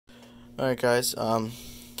Alright guys, I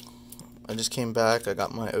just came back. I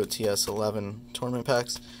got my ots11 tournament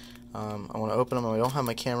packs. I want to open them. I don't have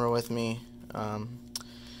my camera with me. I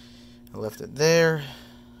left it there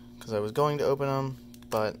because I was going to open them,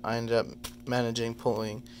 but I ended up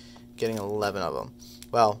getting 11 of them.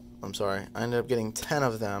 Well, I'm sorry, I ended up getting 10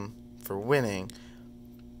 of them for winning,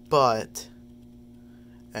 and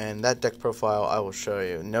that deck profile I will show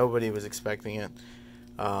you. Nobody was expecting it.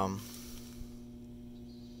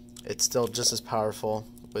 It's still just as powerful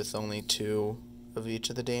with only 2 of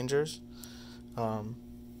each of the dangers.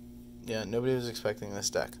 Yeah, nobody was expecting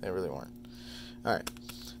this deck. They really weren't. Alright,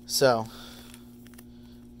 so,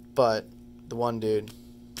 but the one dude,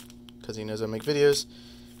 because he knows I make videos,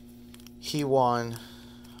 he won,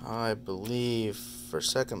 I believe, for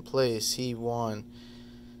second place, he won,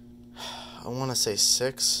 I want to say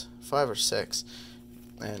 5 or 6,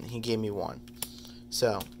 and he gave me 1.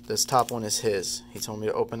 So, this top one is his. He told me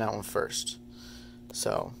to open that one first.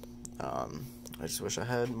 So, I just wish I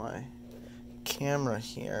had my camera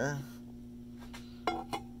here.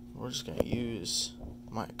 We're just going to use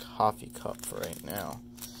my coffee cup for right now.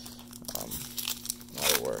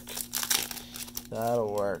 That'll work.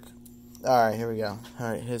 That'll work. Alright, here we go.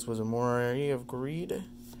 Alright, his was a Mori of Greed,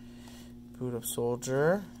 Boot Up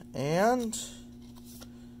Soldier, and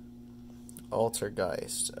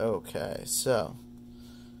Altergeist. Okay, so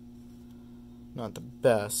not the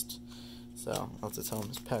best, so I'll have to tell him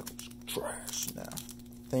his pack was trash now.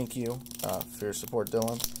 Thank you for your support,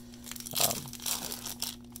 Dylan.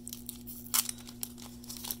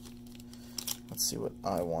 Let's see what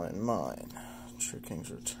I want in mine. True King's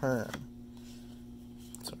Return.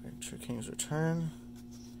 True King's Return.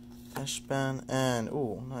 Eshban, and,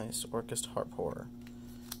 ooh, nice, Orcust Harp Horror.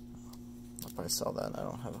 If I sell that, I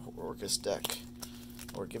don't have an Orcust deck.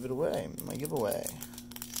 Or give it away, my giveaway.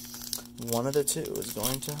 One of the two is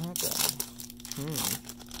going to happen.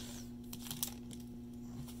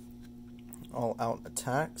 All Out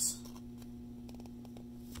Attacks.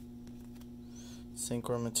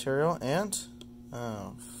 Synchro Material, and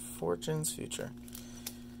Fortune's Future.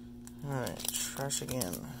 Alright, trash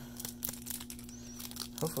again.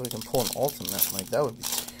 Hopefully we can pull an ultimate. Like, that would be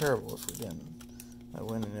terrible if we didn't. I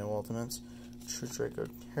win in no ultimates. True Draco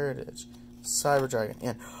Heritage. Cyber Dragon,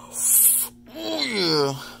 and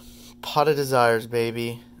Pot of Desires,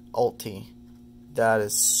 baby. Ulti. That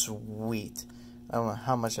is sweet. I don't know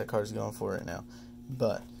how much that card is going for right now,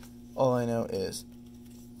 but all I know is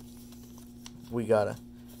we gotta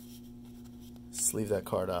sleeve that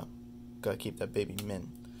card up. Gotta keep that baby mint.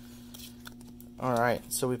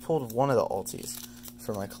 Alright, so we pulled one of the ultis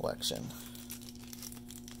for my collection.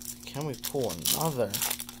 Can we pull another?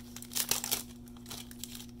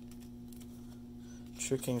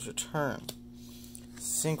 True King's Return.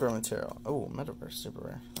 Synchro Material. Oh, Metaverse, super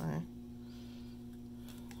rare. Alright.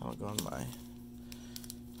 I'll go on my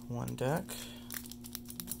one deck.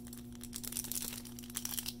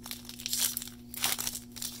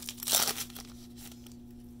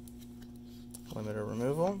 Limiter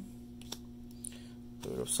Removal.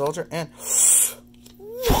 Boot Up Soldier, and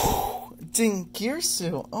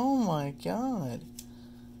Dingirsu. Oh my god.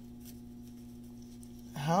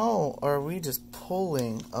 How are we just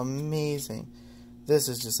pulling amazing? This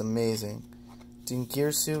is just amazing.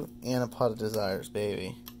 Dingirsu and a Pot of Desires,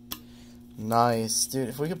 baby. Nice. Dude,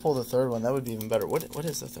 if we could pull the third one, that would be even better. What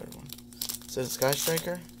is the third one? Is it a Sky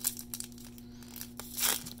Striker?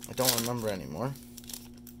 I don't remember anymore.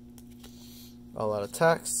 All Out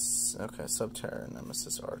Attacks. Okay, Subterra,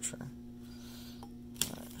 Nemesis Archer.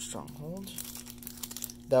 Alright, Stronghold.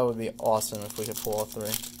 That would be awesome if we could pull all 3.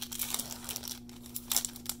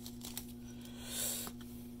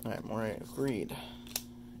 Alright, Mori of Greed.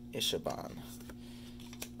 Ishiban.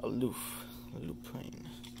 Aloof. Lupine.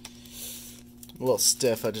 I'm a little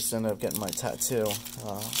stiff. I just ended up getting my tattoo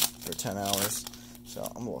for 10 hours. So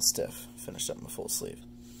I'm a little stiff. Finished up my full sleeve.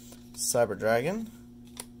 Cyber Dragon.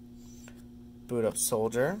 Boot Up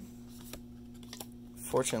Soldier.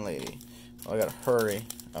 Fortune Lady. Oh, I gotta hurry.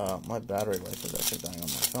 My battery life is actually dying on my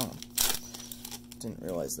phone. Didn't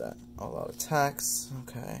realize that. All Out Attacks.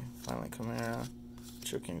 Okay. Finally Chimera.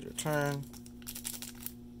 True King's Return.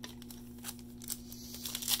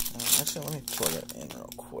 Actually, let me plug it in real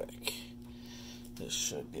quick. This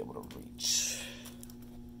should be able to reach.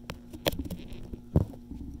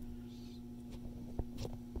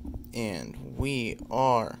 And we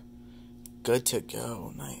are good to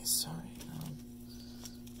go. Nice. Sorry.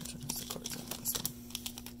 Which one is the cards in this one?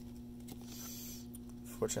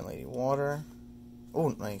 Fortune Lady Water. Oh,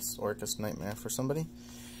 nice. Orcust Nightmare for somebody.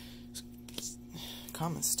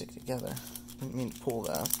 Comments stick together. Didn't mean to pull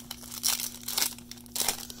that.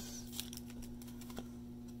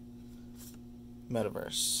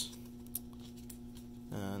 Metaverse.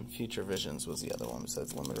 And Future Visions was the other one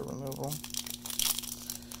besides limited removal.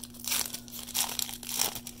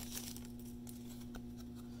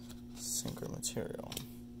 Synchro Material.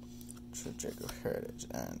 True Draco Heritage.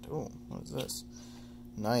 And, oh, what is this?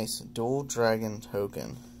 Nice. Dual Dragon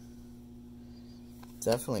Token.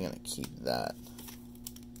 Definitely going to keep that.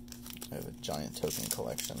 I have a giant token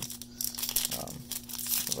collection.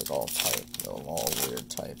 Of like all weird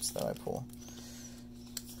types that I pull.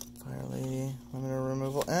 Fire Lady, limited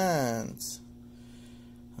removal, and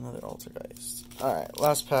another Altergeist. Alright,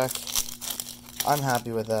 last pack. I'm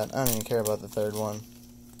happy with that. I don't even care about the third one.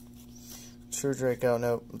 True Draco,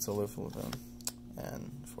 nope, it's a Lufa-Lufa.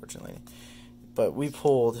 And unfortunately. But we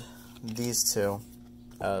pulled these two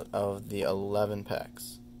out of the 11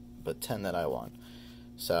 packs, but 10 that I won.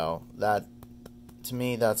 So that, to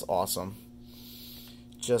me, that's awesome.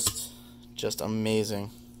 Just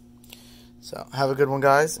amazing. So have a good one,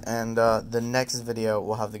 guys, and the next video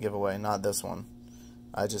will have the giveaway, not this one.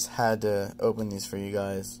 I just had to open these for you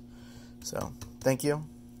guys. So thank you.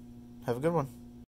 Have a good one.